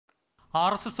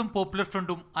RSS and Popular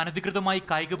Frontum അനധികൃതമായി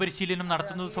കായിക പരിശീലനം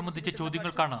നടത്തുന്നത് സംബന്ധിച്ച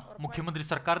ചോദ്യങ്ങൾക്കാണ് മുഖ്യമന്ത്രി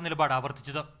സർക്കാർ നിലപാട്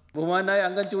ആവർത്തിച്ചത്. ബഹുമാനായ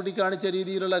അംഗം ചൂണ്ടിക്കാണിച്ച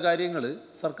രീതിയിലുള്ള കാര്യങ്ങൾ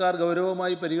സർക്കാർ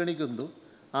ഗൗരവമായി പരിഗണിക്കുന്നു.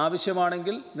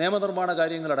 ആവശ്യമാണെങ്കിൽ നിയമനിർമ്മാണ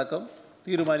കാര്യങ്ങളടക്കം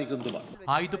തീരുമാനിക്കുന്നതുമാണ്.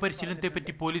 ആയുധ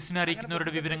പരിശീലനത്തെപ്പറ്റി പോലീസിനെ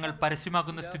അറിയിക്കുന്നവരുടെ വിവരങ്ങൾ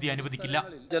പരസ്യമാകുന്ന സ്ഥിതി അനുവദിക്കില്ല.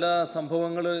 ചില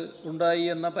സംഭവങ്ങൾ ഉണ്ടായി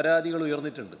എന്ന പരാതികൾ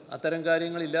ഉയർന്നിട്ടുണ്ട്. അത്തരം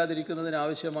കാര്യങ്ങൾ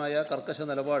ഇല്ലാതിരിക്കുന്നതിനാവശ്യമായ കർക്കശ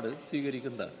നിലപാട്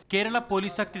സ്വീകരിക്കുന്നതാണ്. കേരള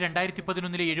പോലീസ് ആക്ട്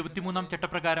 2011 73-ാം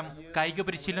ചട്ടപ്രകാരം കായിക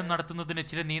പരിശീലനം നടത്തുന്നതിന്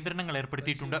ചില നിയന്ത്രണങ്ങൾ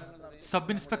ഏർപ്പെടുത്തിയിട്ടുണ്ട്.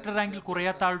 സബ് ഇൻസ്പെക്ടർ റാങ്കിൽ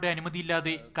കുറയാത്ത ആളുടെ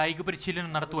അനുമതിയില്ലാതെ കായിക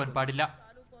പരിശീലനം നടത്തുവാൻ പാടില്ല.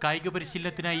 കായിക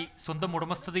പരിശീലനത്തിനായി സ്വന്തം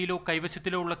ഉടമസ്ഥതയിലോ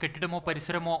കൈവശത്തിലോ ഉള്ള കെട്ടിടമോ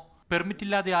പരിസരമോ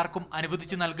പെർമിറ്റില്ലാതെ ആർക്കും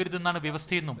അനുവദിച്ചു നൽകരുതെന്നാണ്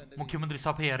വ്യവസ്ഥയെന്നും മുഖ്യമന്ത്രി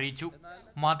സഭയെ അറിയിച്ചു.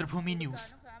 മാതൃഭൂമി ന്യൂസ്,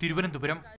 തിരുവനന്തപുരം.